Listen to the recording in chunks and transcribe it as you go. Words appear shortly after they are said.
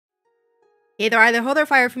Hey there, ho there,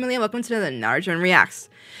 fire family, and welcome to another Naruto Reacts.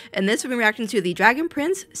 And this we've been reacting to the Dragon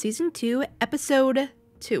Prince Season 2, Episode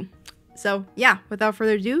 2. So, yeah, without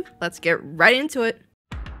further ado, let's get right into it.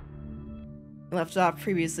 We left off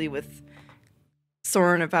previously with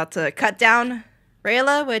Soren about to cut down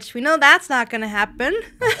Rayla, which we know that's not going to happen.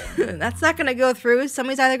 That's not going to go through.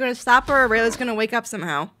 Somebody's either going to stop her or Rayla's going to wake up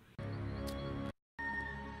somehow.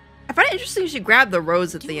 I find it interesting she grabbed the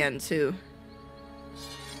rose at the end, too.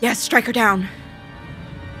 Yes, strike her down.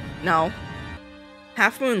 No.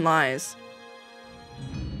 Half moon lies.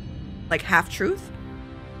 Like half truth?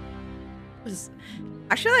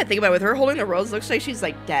 Actually, now that I think about it, with her holding the rose, looks like she's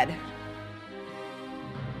like dead.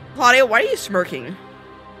 Claudia, why are you smirking?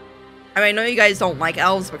 I mean, I know you guys don't like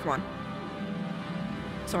elves, but come on.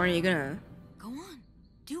 Sorry, are you gonna... Go on,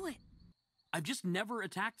 do it. I've just never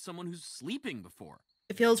attacked someone who's sleeping before.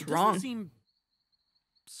 It feels wrong. Doesn't seem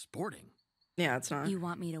sporting. Yeah, it's not. You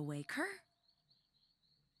want me to wake her?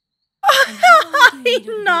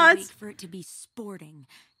 Not. Wait for it to be sporting.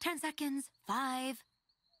 10 seconds. 5.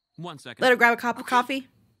 1 second. Let her grab a cup of coffee.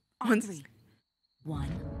 On 3. 1,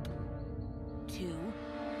 2.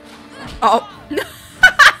 Oh.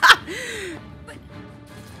 But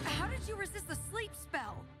how did you resist the sleep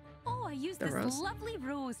spell? Oh, I used this lovely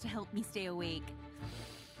rose to help me stay awake.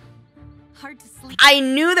 Hard to sleep. I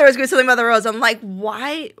knew there was going to be something about the rose. I'm like,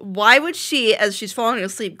 why would she, as she's falling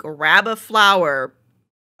asleep, grab a flower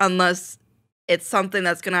unless it's something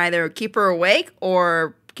that's going to either keep her awake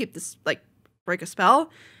or keep this, like, break a spell?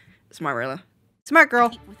 Smart, Rayla. Smart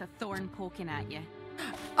girl. With a thorn poking at you.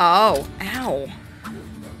 Oh, ow.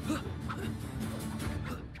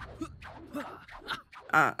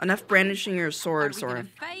 Enough brandishing your sword, Soren. Are we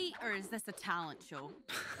gonna fight, or is this a talent show?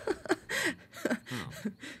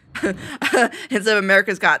 Instead of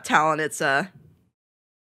America's Got Talent, it's I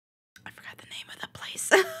forgot the name of the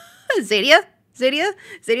place. Zadia?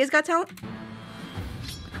 Zadia's Got Talent?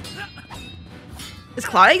 Is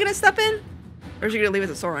Claudia gonna step in? Or is she gonna leave it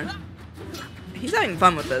to Soren? He's having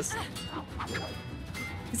fun with this.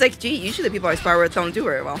 He's like, gee, usually the people I spar with don't do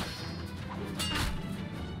very well.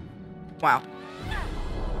 Wow.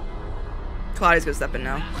 Claudia's gonna step in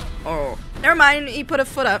now. Oh, never mind. He put a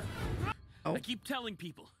foot up. Oh. I keep telling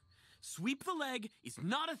people, sweep the leg is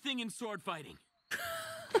not a thing in sword fighting.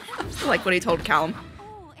 Like what he told Callum.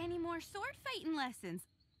 Oh, any more sword fighting lessons?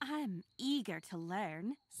 I'm eager to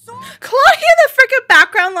learn. Claudia in the freaking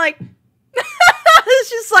background, like, it's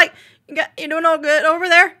just like, you doing all good over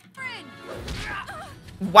there?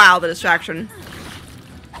 Wow, the distraction.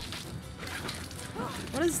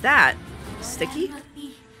 What is that? Sticky?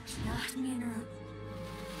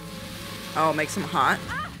 Oh, makes him hot.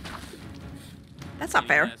 That's not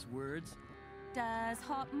fair. Does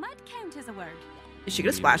hot mud count as a word? Is she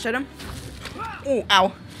gonna splash at him? Oh,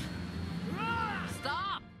 ow.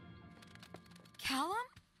 Stop! Callum?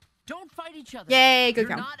 Don't fight each other. Yay, good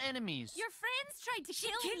You're count. not enemies. Your friends tried to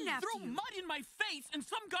kill me. Throw mud in my face and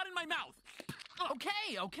some got in my mouth.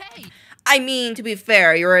 Okay. I mean, to be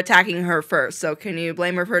fair, you were attacking her first, so can you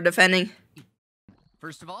blame her for defending?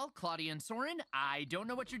 First of all, Claudia and Soren, I don't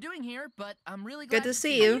know what you're doing here, but I'm really glad Good to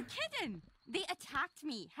see you. Are you kidding? They attacked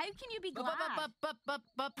me. How can you be glad?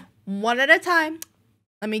 One at a time.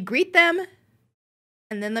 Let me greet them,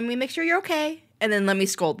 and then let me make sure you're okay, and then let me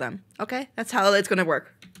scold them. Okay? That's how it's gonna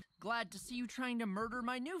work. Glad to see you trying to murder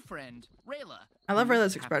my new friend, Rayla. I love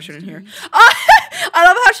Rayla's expression in here. I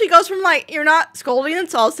love how she goes from like, you're not scolding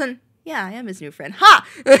and all of a sudden, yeah, I am his new friend. Ha!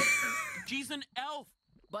 She's an elf.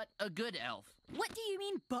 But a good elf. What do you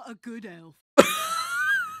mean, but a good elf?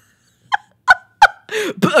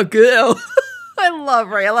 But a good elf. I love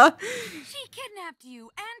Rayla. She kidnapped you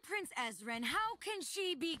and Prince Ezran. How can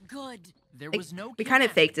she be good? There was no We kind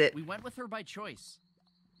of faked it. We went with her by choice.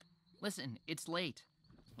 Listen, it's late.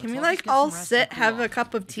 Can we like all sit, have a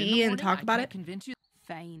cup of tea, and talk about it? Convince you.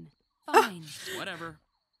 Fine. Whatever.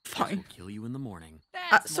 Fine. We'll kill you in the morning.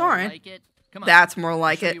 That's Soren. more like it. Come on. That's more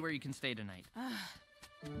like I'll show it. you where you can stay tonight.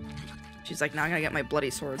 She's like, now I gotta get my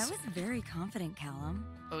bloody swords. That was very confident, Callum.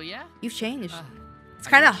 Oh yeah? You've changed. It's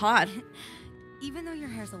kind of hot. Even though your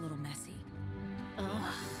hair's a little messy.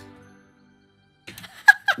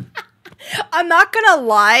 I'm not gonna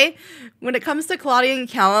lie. When it comes to Claudia and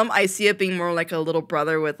Callum, I see it being more like a little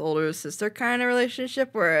brother with older sister kind of relationship.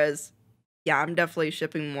 Whereas, yeah, I'm definitely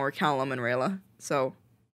shipping more Callum and Rayla. So,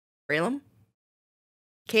 Raylam?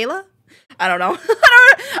 Kayla? I don't know.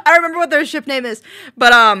 I don't remember what their ship name is.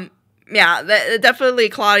 But, yeah, definitely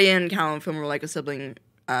Claudia and Callum feel more like a sibling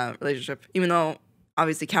relationship. Even though,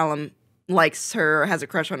 obviously, Callum likes her or has a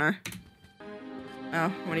crush on her. Oh,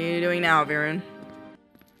 what are you doing now, Viren?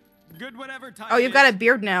 good whatever time. Oh, you've got a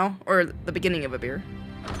beard now, or the beginning of a beard.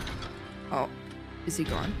 Oh, is he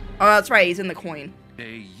gone? Oh, that's right. He's in the coin.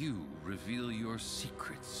 May you reveal your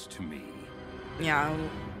secrets to me. Yeah.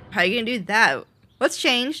 How are you gonna do that? What's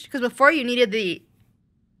changed? Because before you needed the.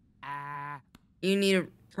 You need to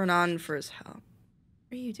run on for his help. What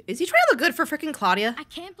are you doing? Is he trying to look good for freaking Claudia? I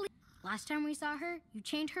can't believe last time we saw her, you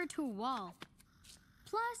chained her to a wall.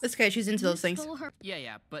 Plus, This guy, she's into those things. stole her.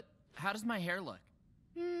 Yeah, but how does my hair look?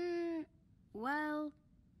 Well,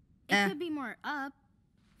 it could be more up.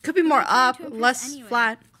 Could be more Trying up, to impress less anyway.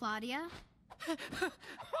 flat. Claudia? What?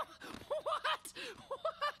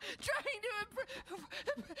 Trying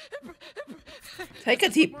to Take a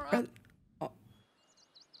deep breath. Oh.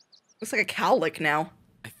 Looks like a cowlick now.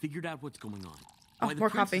 I figured out what's going on. Oh, Why the more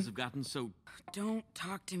princes coffee. have gotten so. Don't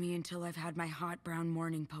talk to me until I've had my hot brown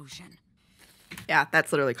morning potion. Yeah,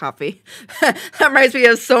 that's literally coffee. That reminds me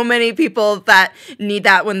of so many people that need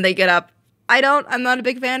that when they get up. I'm not a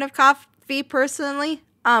big fan of coffee personally.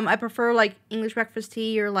 I prefer like English breakfast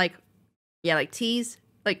tea or like teas,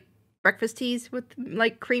 like breakfast teas with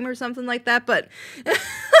like cream or something like that. But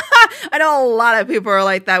I know a lot of people are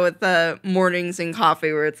like that with mornings and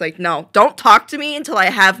coffee where it's like, no, don't talk to me until I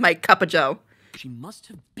have my cup of joe. She must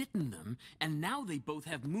have bitten them, and now they both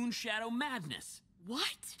have moonshadow madness. What?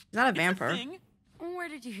 He's not a It's a vampire. thing. Where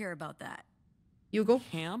did you hear about that? Google.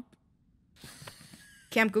 Camp.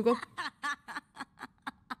 Camp Google.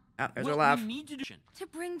 Oh, there's her laugh. We need to do. To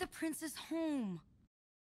bring the princess home.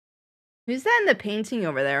 Who's that in the painting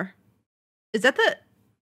over there? Is that the...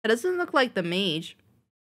 That doesn't look like the mage.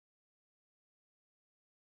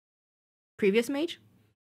 Previous mage?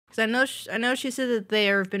 Because I know she said that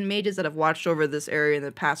there have been mages that have watched over this area in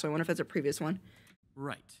the past, so I wonder if that's a previous one.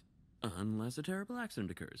 Right. Unless a terrible accident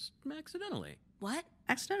occurs. Accidentally. What?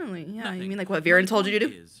 Accidentally, yeah. Nothing. You mean like what Viren told you to My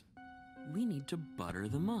do? point is, we need to butter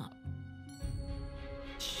them up.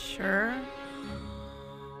 Sure.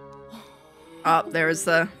 Oh, there's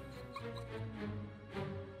the...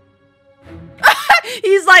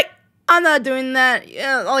 He's like, I'm not doing that.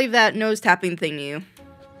 Yeah, I'll leave that nose tapping thing to you.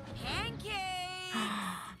 Pancake!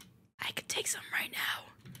 I could take some right now.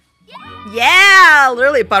 Yeah!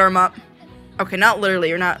 Literally butter them up. Okay, not literally.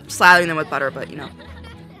 You're not slathering them with butter, but you know.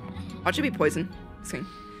 Watch it be poison. Just kidding.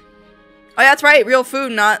 Oh, yeah, that's right. Real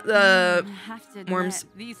food, not the worms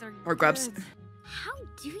or grubs. How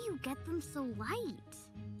do you get them so light?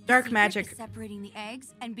 Dark Secret magic. is separating the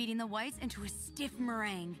eggs and beating the whites into a stiff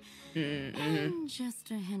meringue. Mm-hmm. And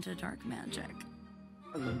just a hint of dark magic.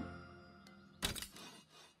 I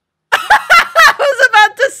was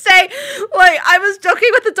about to say, like, I was joking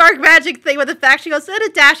with the dark magic thing, but the fact she goes, and a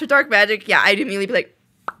dash of dark magic. Yeah, I'd immediately be like,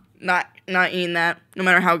 not eating that, no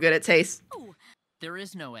matter how good it tastes. There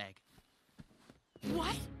is no egg.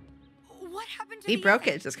 What? What happened to He the broke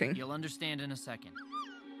egg? it, just kidding. You'll understand in a second.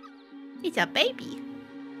 He's a baby.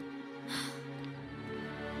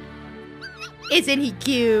 Isn't he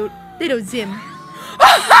cute? Little Zim.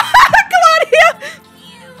 Claudia!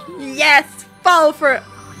 Yes! Follow for it.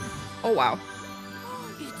 Oh, wow.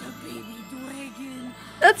 It's a baby dragon.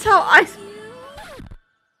 That's how I...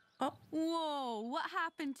 Oh. Whoa, what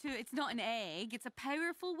happened to it's not an egg, it's a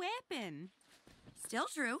powerful weapon. Still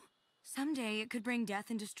true. Someday it could bring death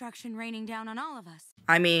and destruction raining down on all of us.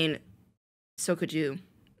 I mean, so could you.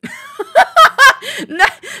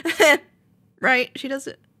 Right? She does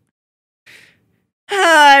it.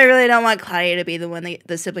 I really don't want Claudia to be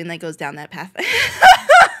the sibling that goes down that path.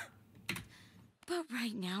 But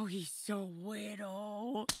right now he's so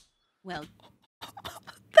widow. Well,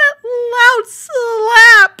 That loud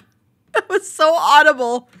slap! That was so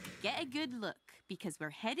audible. get a good look, because we're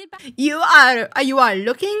headed back. You are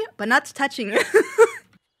looking, but not touching.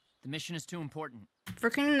 The mission is too important.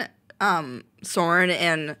 Freaking Soren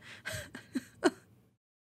and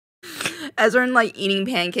Ezra like eating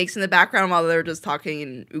pancakes in the background while they're just talking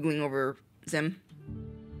and oogling over Zim.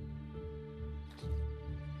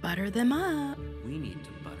 Butter them up. We need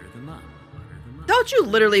to butter them up. Butter them up. Don't you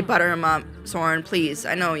literally butter them up, Soren, please.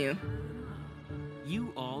 I know you.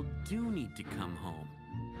 You all do need to come home.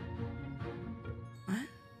 What?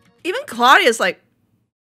 Even Claudia's like,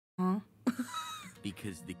 huh?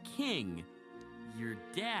 Because the king, your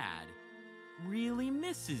dad, really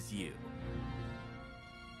misses you.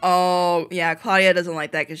 Oh, yeah, Claudia doesn't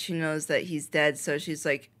like that because she knows that he's dead, so she's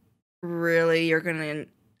like, really? You're gonna...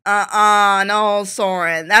 no,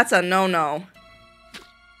 Soren. That's a no-no.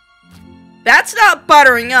 That's not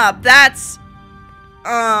buttering up. That's...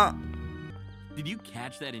 Did you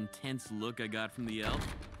catch that intense look I got from the elf?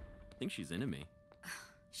 I think she's into me.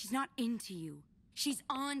 She's not into you. She's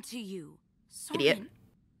on to you. Idiot. Soren,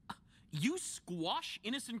 You squash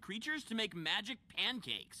innocent creatures to make magic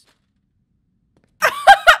pancakes.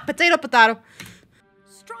 Potato, potato.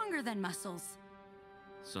 Stronger than muscles.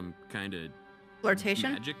 Some kind of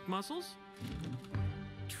Flirtation? magic muscles?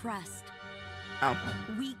 Trust. Oh.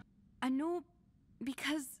 I know,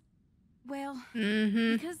 because, well,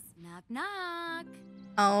 Mm-hmm. because knock knock.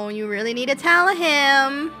 Oh, you really need to tell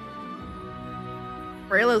him.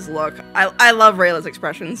 Rayla's look. I love Rayla's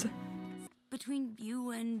expressions. Between you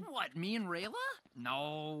and... What, me and Rayla?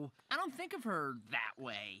 No, I don't think of her that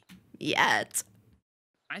way. Yet.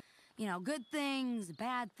 You know, good things,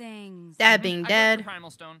 bad things. Dad being I got dead. the Primal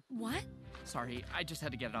Stone. What? Sorry, I just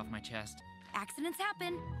had to get it off my chest. Accidents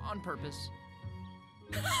happen. On purpose.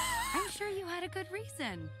 I'm sure you had a good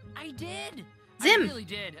reason. I did. Zim. I really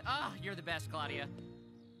did. Ah, you're the best, Claudia.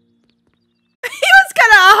 He was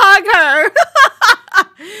gonna hug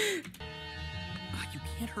her. You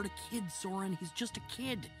can't hurt a kid, Soren. He's just a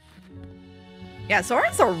kid. Yeah,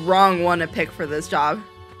 Soren's the wrong one to pick for this job.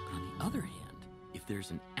 But on the other hand, if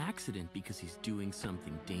there's an accident because he's doing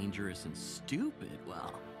something dangerous and stupid,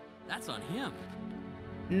 well, that's on him.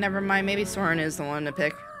 Never mind, maybe Soren is the one to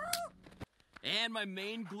pick. And my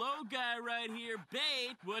main glow guy right here,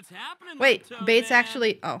 Bait. What's happening? Wait, little Bates man?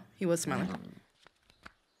 actually... Oh, he was smiling.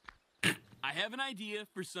 I have an idea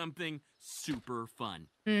for something super fun.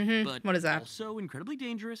 Mm-hmm. But What is that? also incredibly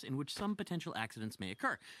dangerous, in which some potential accidents may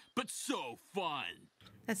occur. But so fun.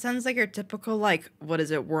 That sounds like your typical, like, what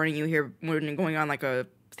is it, warning you here when you're going on, like, a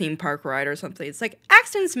theme park ride or something. It's like,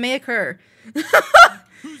 accidents may occur.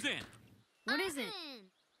 Who's in? What is it?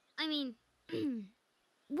 I mean,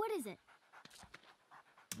 what is it?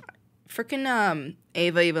 Freaking,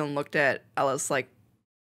 Ava even looked at Ellis like,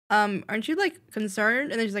 aren't you, like,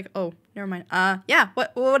 concerned? And then she's like, oh, never mind. Yeah,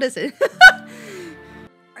 what is it?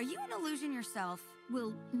 Are you an illusion yourself?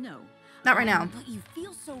 Well, no. Not right now. But you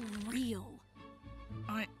feel so real.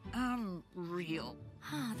 I am real.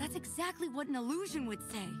 Huh, that's exactly what an illusion would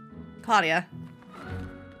say. Claudia.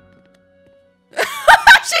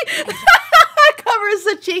 She covers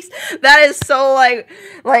the cheeks. That is so,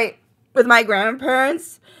 like, with my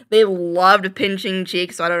grandparents, they loved pinching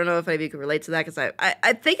cheeks, so I don't know if any of you can relate to that, because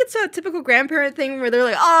I think it's a typical grandparent thing where they're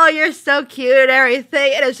like, oh, you're so cute and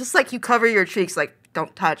everything, and it's just like you cover your cheeks, like,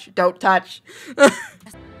 don't touch, don't touch.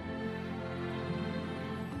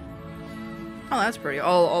 Oh, that's pretty.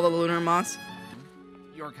 All the lunar moss.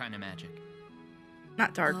 Your kind of magic.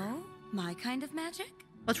 Not dark. Oh, my kind of magic?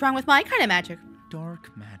 What's wrong with my kind of magic?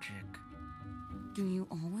 Dark magic. Do you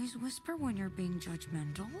always whisper when you're being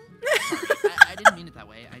judgmental? I didn't mean it that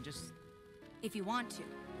way. I just... If you want to.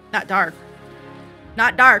 Not dark.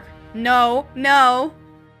 Not dark. No, no.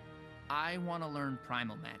 I want to learn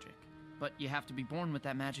primal magic, but you have to be born with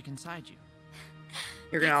that magic inside you.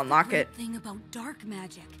 You're gonna unlock it. That's the great thing about dark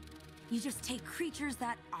magic. You just take creatures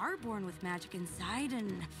that are born with magic inside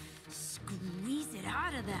and squeeze it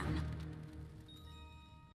out of them.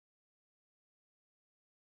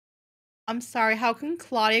 I'm sorry, how can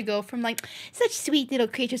Claudia go from, like, such sweet little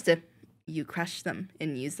creatures to you crush them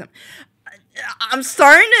and use them? I'm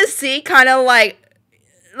starting to see kind of like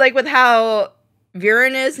with how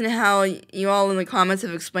Viren is and how you all in the comments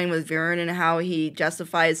have explained with Viren and how he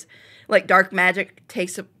justifies, like, dark magic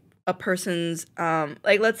takes a person's,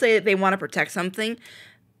 like, let's say they want to protect something.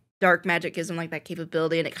 Dark magic gives them, like, that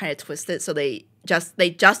capability, and it kind of twists it, so they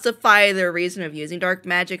justify their reason of using dark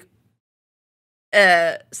magic,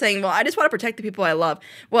 saying, well, I just want to protect the people I love.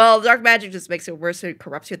 Well, dark magic just makes it worse, it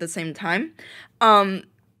corrupts you at the same time. And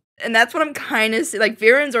that's what I'm kind of like,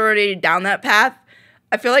 Viren's already down that path.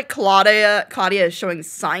 I feel like Claudia is showing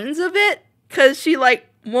signs of it, because she, like,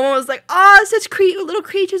 one was like, oh, such little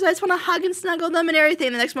creatures, I just want to hug and snuggle them and everything.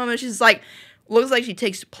 And the next moment, she's like, looks like she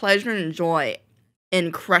takes pleasure and joy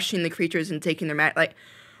in crushing the creatures and taking their magic. Like,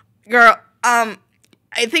 girl, I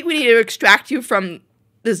think we need to extract you from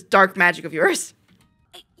this dark magic of yours.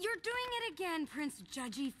 You're doing it again, Prince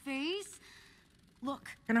Judgy Face. Look,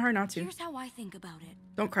 Kind of hard not to. here's how I think about it.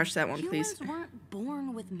 Don't crush that one, please. Humans weren't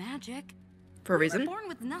born with magic. For a We were reason. born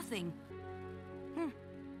with nothing.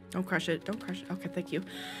 Don't crush it. Don't crush it. Okay, thank you.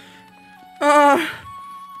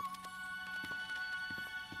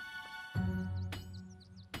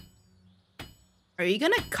 Are you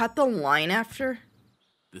gonna cut the line after?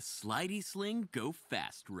 The slidey sling go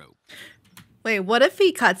fast rope. Wait, what if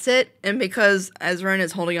he cuts it, and because Ezran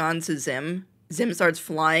is holding on to Zim starts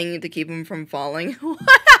flying to keep him from falling?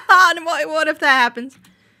 What if that happens?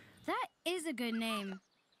 That is a good name.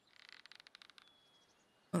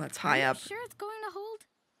 Oh, that's high up. Sure it's going to hold?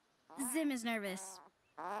 Zim is nervous.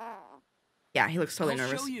 Yeah, he looks totally I'll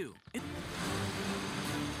nervous. show you.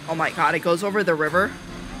 Oh my god, it goes over the river.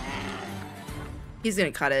 He's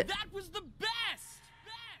gonna cut it. That was the best!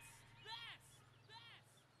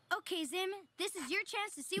 Okay, Zim, this is your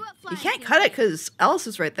chance to see what You flies. can't cut it because Ellis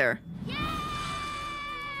is right there.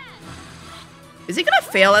 Is he gonna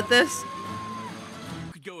fail at this?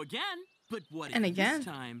 You could go again, but what if And again. this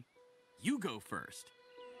time you go first?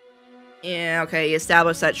 Yeah, okay, you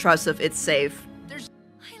establish that trust if it's safe.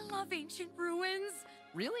 I love ancient ruins.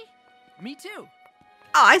 Really? Me too.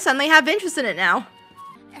 Oh, I suddenly have interest in it now.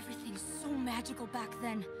 Everything's so magical back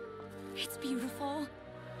then. It's beautiful.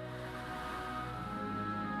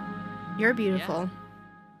 You're beautiful.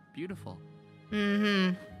 Beautiful.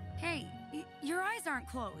 Mm-hmm. Hey, your eyes aren't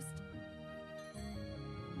closed.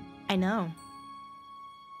 I know.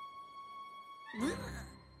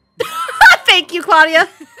 Thank you, Claudia.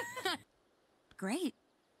 Great.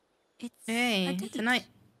 It's a Hey, date. tonight.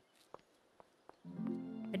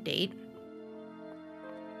 A date?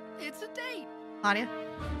 It's a date. Claudia?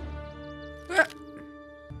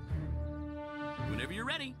 Whenever you're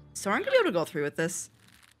ready. Soren gonna be able to go through with this.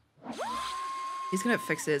 He's gonna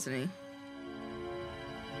fix it, isn't he?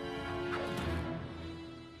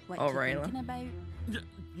 What Oh, you Rayla. thinking about?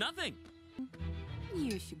 Nothing.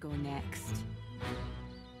 You should go next.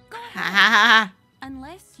 Go Ha ahead. ha ha.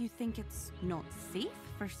 Unless you think it's not safe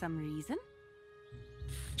for some reason.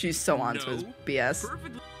 She's so on to his No. BS.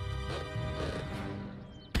 Perfectly.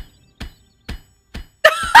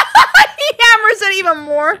 He hammers it even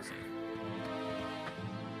more.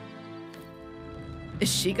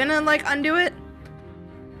 Is she gonna, like, undo it?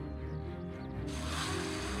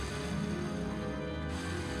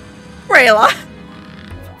 Rayla.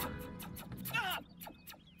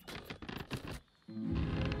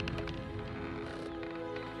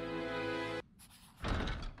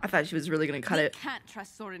 I thought she was really gonna cut it. Can't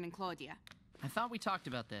trust Soren and Claudia. I thought we talked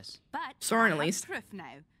about this. But Soren, I at have least. proof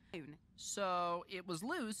now. So it was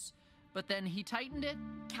loose, but then he tightened it.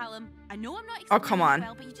 Callum, I know I'm not Oh, come explaining on.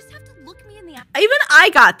 well, but you just have to look me in the eye. Even I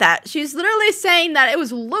got that. She's literally saying that it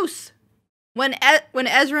was loose when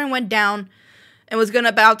Ezra went down and was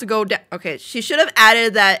about to go down. Okay, she should have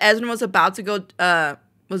added that Ezra was about to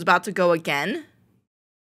go again,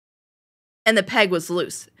 and the peg was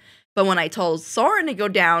loose. But when I told Soren to go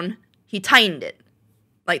down, he tightened it.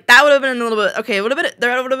 Like that would have been a little bit okay. It would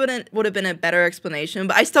have been would have been a better explanation.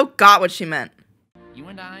 But I still got what she meant. You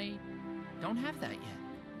and I don't have that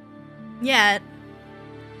yet. Yet.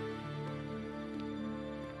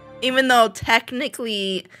 Even though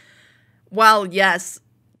technically, while yes,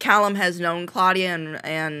 Callum has known Claudia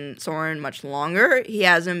and Soren much longer, he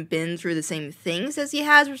hasn't been through the same things as he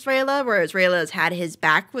has with Rayla, whereas Rayla has had his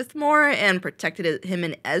back with more and protected him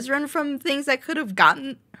and Ezra from things that could have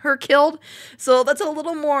gotten her killed. So that's a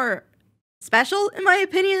little more special, in my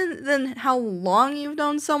opinion, than how long you've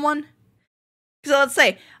known someone. So let's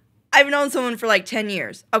say, I've known someone for like 10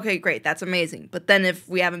 years. Okay, great, that's amazing. But then if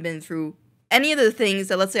we haven't been through any of the things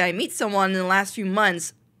that, let's say I meet someone in the last few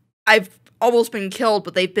months, I've almost been killed,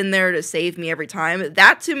 but they've been there to save me every time.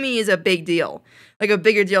 That to me is a big deal. Like a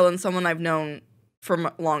bigger deal than someone I've known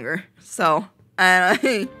for longer. So,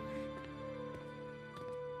 like,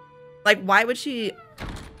 why would she...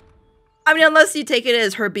 I mean, unless you take it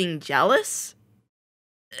as her being jealous.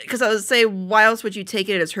 Because I would say, why else would you take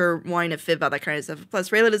it as her wanting to fib about that kind of stuff? Plus,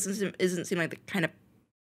 Rayla doesn't seem like the kind of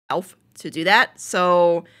elf to do that.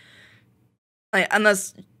 So, like,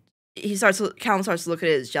 unless Callum starts to look at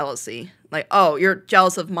it as jealousy. Like, oh, you're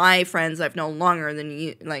jealous of my friends I've known longer than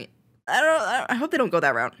you. Like, I hope they don't go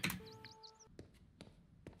that route.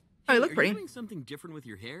 Oh, you look Are pretty. you doing something different with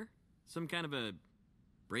your hair? Some kind of a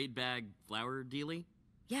braid bag flower dealie?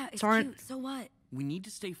 Yeah, it's Soren. cute. So what? We need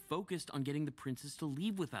to stay focused on getting the princess to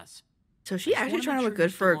leave with us. So is she I just actually wanna trying to make look sure good you're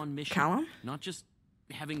still for on mission, Callum? Not just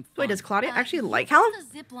having fun. Wait, does Claudia actually you like took Callum? the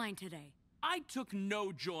zip line today. I took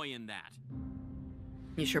no joy in that.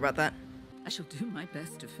 You sure about that? I shall do my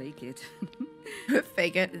best to fake it.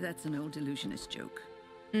 Fake it. That's an old illusionist joke.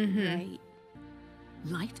 Mm-hmm. Right.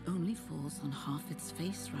 Light only falls on half its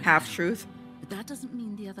face right Half now. truth But that doesn't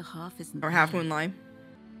mean the other half isn't or half there. moon lie.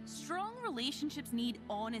 Strong relationships need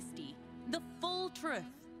honesty. The full truth.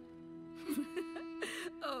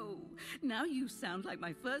 Oh, now you sound like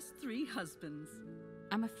my first 3 husbands.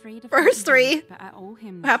 I'm afraid of First him, 3? but I owe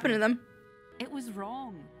him. What happened to them? It was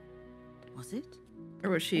wrong. Was it?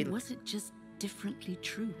 Or was she... Or was it just differently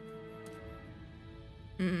true?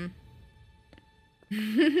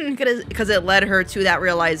 Because it led her to that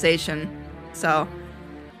realization. So...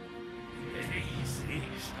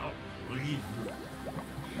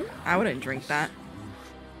 I wouldn't drink that.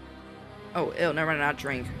 Oh, ew, never mind, not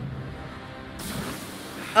drink.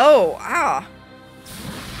 Oh, ah.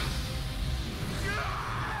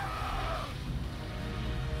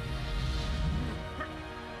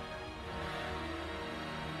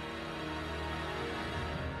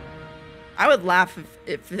 I would laugh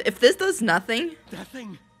if this does nothing.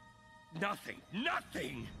 Nothing. Nothing.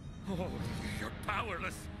 Nothing. Oh, you're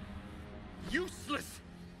powerless. Useless.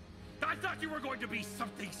 I thought you were going to be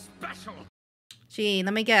something special. Gee,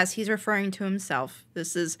 let me guess. He's referring to himself.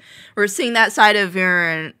 We're seeing that side of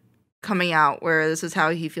Viren coming out, where this is how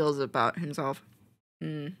he feels about himself.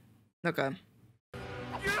 Okay.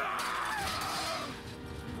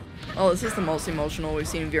 Oh, this is the most emotional we've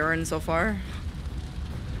seen Viren so far.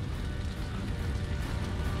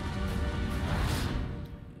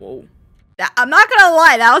 Whoa. I'm not gonna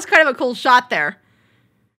lie, that was kind of a cool shot there.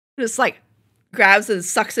 Just like grabs and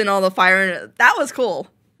sucks in all the fire, and that was cool.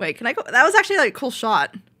 Wait, can I go? That was actually like a cool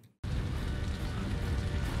shot.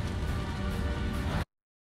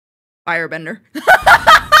 Firebender.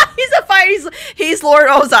 He's a fire. He's Lord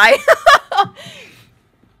Ozai.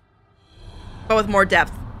 But with more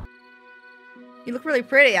depth. You look really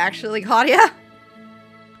pretty, actually, Claudia.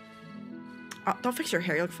 Oh, don't fix your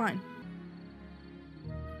hair. You look fine.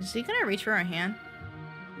 Is he gonna reach for her hand?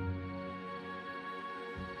 Oh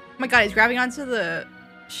my god, he's grabbing onto the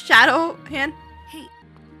shadow hand. Hey,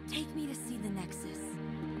 take me to see the Nexus.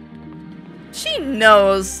 She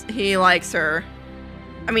knows he likes her.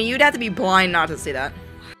 I mean, you'd have to be blind not to see that.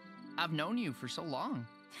 I've known you for so long.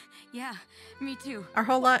 Yeah, me too. Our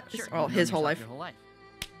whole life. Sure, Oh, you've his known whole yourself life.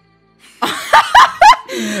 your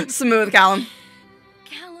whole life. Smooth, Callum.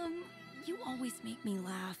 Callum, you always make me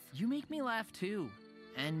laugh. You make me laugh too.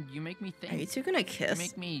 And you make me think. Are you two gonna You kiss?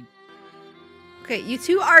 make me... Okay, you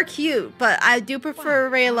two are cute, but I do prefer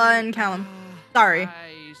Rayla and Callum. Sorry.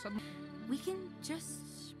 We can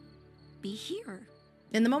just be here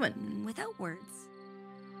In the moment. without words.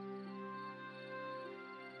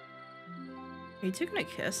 Are you two gonna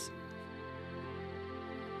kiss?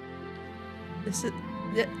 This is...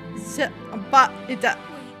 Wait,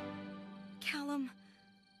 Callum,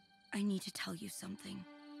 I need to tell you something.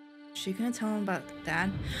 Is she gonna tell him about Dad?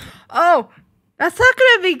 Oh! That's not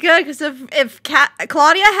gonna be good, because if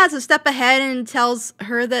Claudia has a step ahead and tells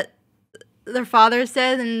her that their father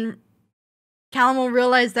said, and Callum will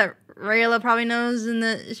realize that Rayla probably knows and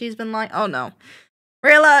that she's been lying. Oh no.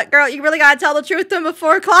 Rayla, girl, you really gotta tell the truth to him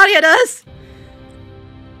before Claudia does!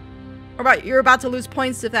 Or you're about to lose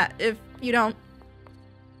points if you don't.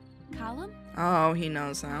 Callum? Oh, he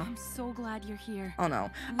knows now. I'm so glad you're here. Oh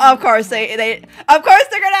no. Of course they're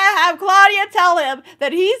gonna have Claudia tell him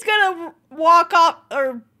that he's gonna walk off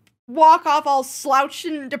all slouched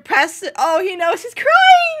and depressed. Oh, he knows he's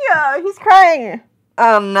crying. He's crying.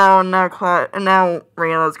 Oh no, now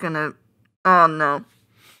Rayla's gonna. Oh no.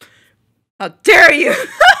 How dare you?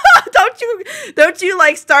 Don't you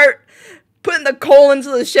like start putting the coal into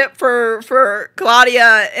the ship for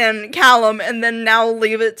Claudia and Callum, and then now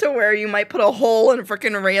leave it to where you might put a hole in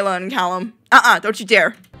frickin' Rayla and Callum. Don't you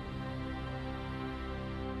dare.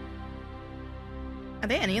 Are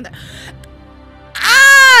they any of that?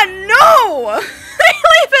 No!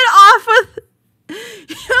 Leave it off with...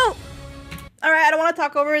 Alright, I don't want to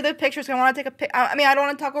talk over the pictures. I want to take a I don't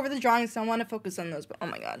want to talk over the drawings. So I want to focus on those, but oh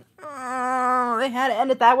my god. Oh, they had to end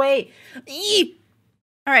it that way.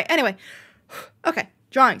 Alright, anyway. Okay,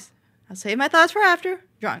 drawings. I'll save my thoughts for after.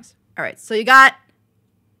 Drawings. Alright, so you got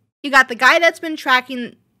the guy that's been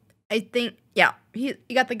tracking, I think, yeah. You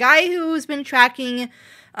got the guy who's been tracking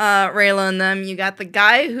Rayla and them. You got the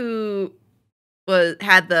guy who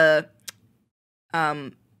had the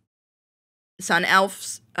Sun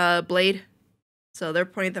Elf's blade. So they're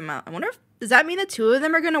pointing them out. I wonder does that mean the two of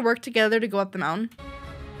them are gonna work together to go up the mountain?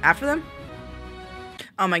 After them?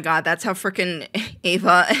 Oh my god, that's how frickin'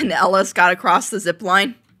 Ava and Ellis got across the zip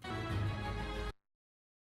line.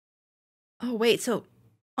 Oh wait, so...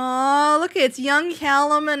 Oh, look, it's young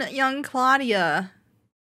Callum and young Claudia.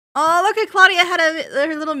 Oh, look at Claudia had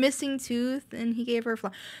her little missing tooth, and he gave her a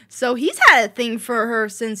flower. So he's had a thing for her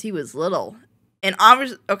since he was little. And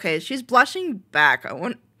obviously, okay, she's blushing back.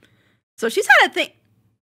 So she's had a thing.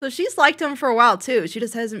 So she's liked him for a while too. She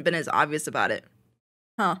just hasn't been as obvious about it.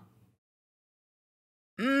 Huh.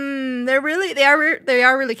 They are really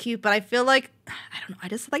cute, but I feel like, I don't know, I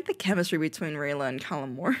just like the chemistry between Rayla and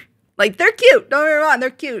Callum more. Like, they're cute. Don't get me wrong,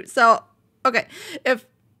 they're cute. So, okay, I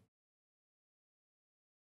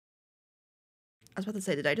was about to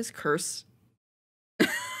say, did I just curse?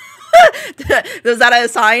 Was that a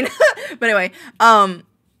sign? But anyway, I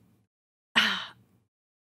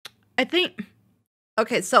think,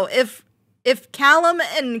 okay, so if Callum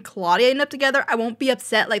and Claudia end up together, I won't be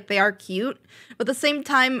upset. Like, they are cute. But at the same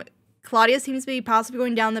time, Claudia seems to be possibly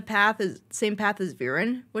going down the same path as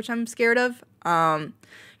Viren, which I'm scared of.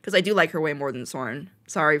 Because I do like her way more than Soren.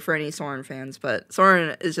 Sorry for any Soren fans, but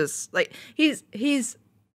Soren is just, like, he's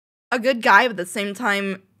a good guy, but at the same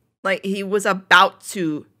time, like, he was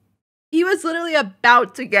literally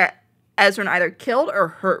about to get Ezran either killed or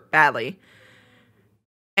hurt badly.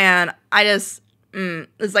 And I just,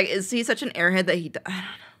 it's like, is he such an airhead that I don't know.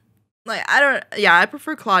 Like, I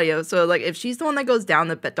prefer Claudia. So, like, if she's the one that goes down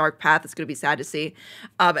the dark path, it's going to be sad to see.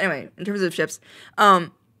 But anyway, in terms of ships,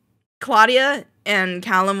 Claudia and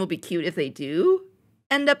Callum will be cute if they do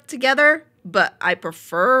end up together. But I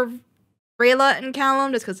prefer Rayla and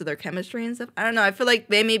Callum just because of their chemistry and stuff. I don't know. I feel like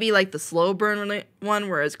they may be, like, the slow burn one,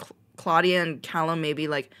 whereas Claudia and Callum may be,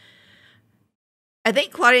 like... I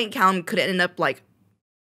think Claudia and Callum could end up, like,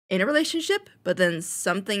 in a relationship, but then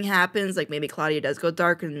something happens, like maybe Claudia does go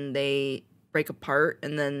dark and they break apart,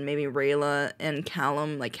 and then maybe Rayla and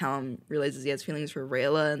Callum, like Callum realizes he has feelings for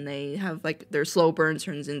Rayla, and they have like their slow burn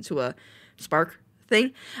turns into a spark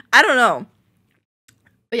thing. I don't know.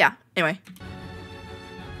 But yeah, anyway.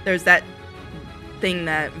 There's that thing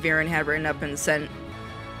that Viren had written up and sent.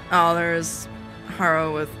 Oh, there's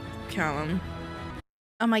Haro with Callum.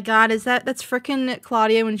 Oh my god, that's frickin'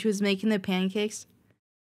 Claudia when she was making the pancakes?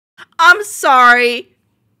 I'm sorry.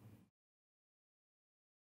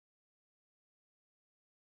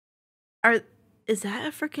 Is that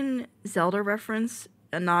a freaking Zelda reference?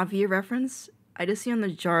 A Navi reference? I just see on the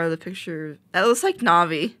jar the picture. That looks like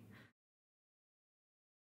Navi.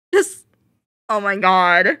 Just, oh my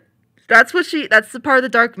god. That's the part of the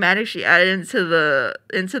dark magic she added into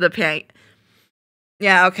the pan.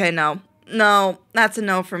 Yeah, okay, no. No, that's a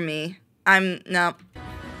no for me. No.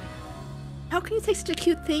 How can you take such a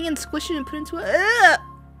cute thing and squish it and put it into a...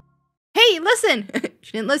 Hey, listen!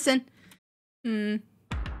 She didn't listen.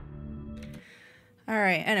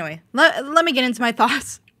 Alright, anyway. Let me get into my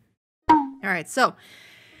thoughts. Alright, so...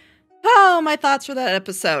 Oh, my thoughts for that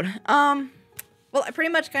episode. Well, I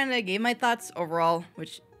pretty much kind of gave my thoughts overall,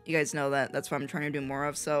 which you guys know that's what I'm trying to do more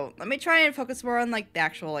of. So, let me try and focus more on, like, the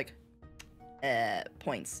actual, like,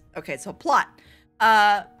 points. Okay, so plot.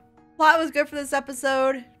 Plot was good for this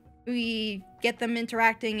episode. We get them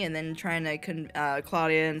interacting and then trying to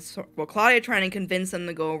Claudia trying to convince them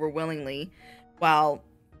to go over willingly, while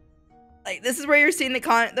like this is where you're seeing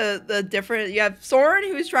the different. You have Soren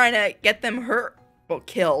who's trying to get them hurt, well,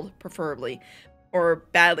 killed preferably, or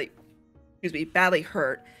badly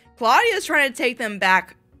hurt. Claudia's trying to take them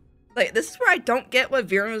back. Like, this is where I don't get what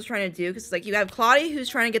Viren was trying to do, because like you have Claudia who's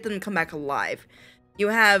trying to get them to come back alive. You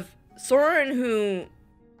have Soren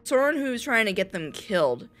who's trying to get them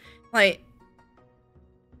killed. Like,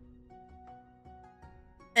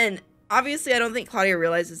 and obviously I don't think Claudia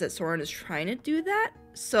realizes that Soren is trying to do that.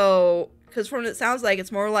 So, because from what it sounds like,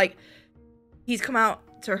 it's more like he's come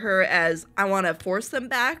out to her as, I want to force them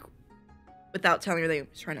back, without telling her that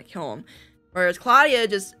he's trying to kill him. Whereas Claudia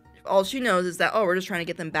just, all she knows is that, oh, we're just trying to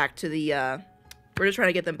get them back to the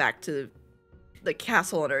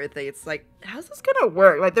castle and everything. It's like, how's this gonna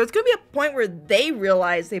work? Like, there's gonna be a point where they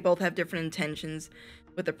realize they both have different intentions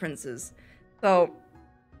with the princes. So,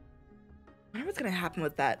 I wonder what's gonna happen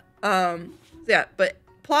with that. Yeah, but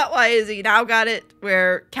plot-wise, you now got it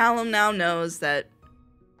where Callum now knows that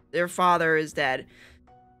their father is dead.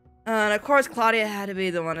 And of course, Claudia had to be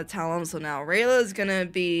the one to tell him, so now Rayla's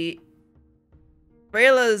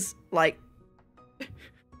like,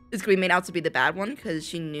 is going to be made out to be the bad one, because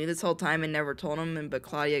she knew this whole time and never told him, but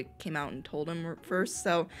Claudia came out and told him first,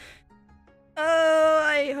 so...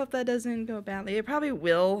 I hope that doesn't go badly. It probably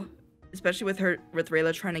will, especially with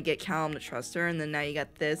Rayla trying to get Callum to trust her, and then now you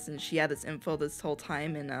got this, and she had this info this whole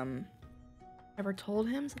time, and, never told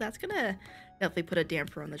him, so that's gonna definitely put a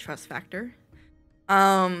damper on the trust factor.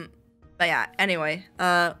 But yeah, anyway,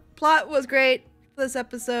 plot was great for this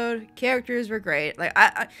episode. Characters were great. Like,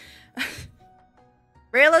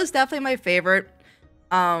 Rayla's definitely my favorite.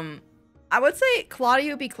 I would say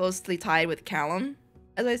Claudia would be closely tied with Callum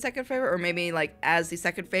as my second favorite, or maybe like as the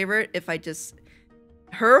second favorite if I just...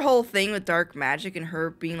 Her whole thing with dark magic and her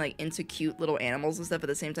being like into cute little animals and stuff at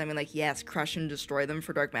the same time, and like, yes, crush and destroy them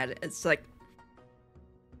for dark magic. It's like...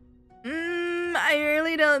 I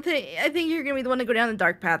really don't think... I think you're gonna be the one to go down the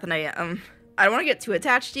dark path, and I don't want to get too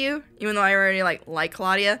attached to you, even though I already like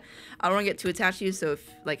Claudia. I don't want to get too attached to you, so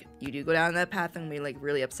if like you do go down that path, I'm gonna be like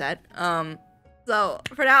really upset. So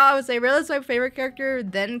for now, I would say Rayla's my favorite character,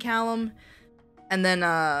 then Callum, and then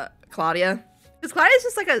Claudia. Because Claudia's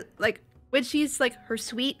just like when she's like her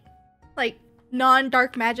sweet, like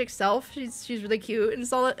non-dark magic self, she's really cute and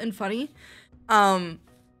solid and funny. But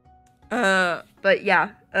yeah,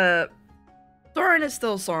 Soren is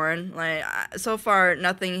still Soren. Like, so far,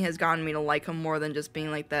 nothing has gotten me to like him more than just being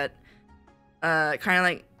like that, kind of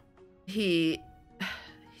like, he's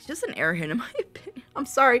he's just an airhead in my opinion. I'm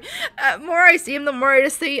sorry. More I see him, the more I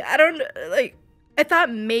just see. I don't like. I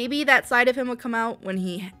thought maybe that side of him would come out when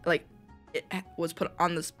he like it was put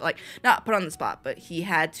on the like not put on the spot, but he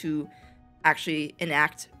had to actually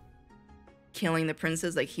enact killing the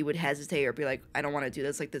princes. Like he would hesitate or be like, I don't want to do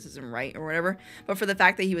this. Like this isn't right or whatever. But for the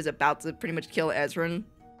fact that he was about to pretty much kill Ezran,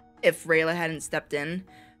 if Rayla hadn't stepped in,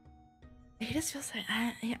 he just feels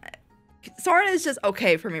like Soren is just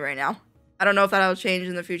okay for me right now. I don't know if that'll change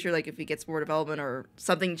in the future, like if he gets more development or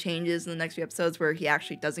something changes in the next few episodes where he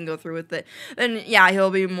actually doesn't go through with it. Then yeah, he'll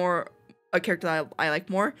be more a character that I like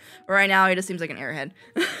more. But right now, he just seems like an airhead.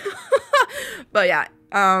 But yeah,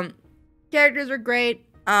 characters were great.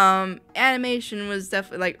 Animation was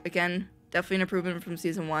definitely like again definitely an improvement from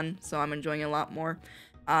season 1, so I'm enjoying it a lot more.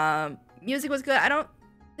 Music was good. I don't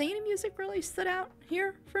think any music really stood out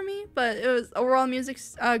here for me, but it was overall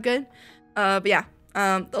music's good. But yeah.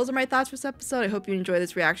 Those are my thoughts for this episode. I hope you enjoyed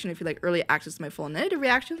this reaction. If you like early access to my full unedited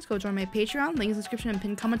reactions, go join my Patreon. Link in the description and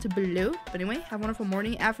pinned comment below. But anyway, have a wonderful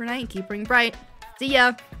morning, afternoon, and keep burning bright. See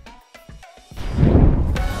ya!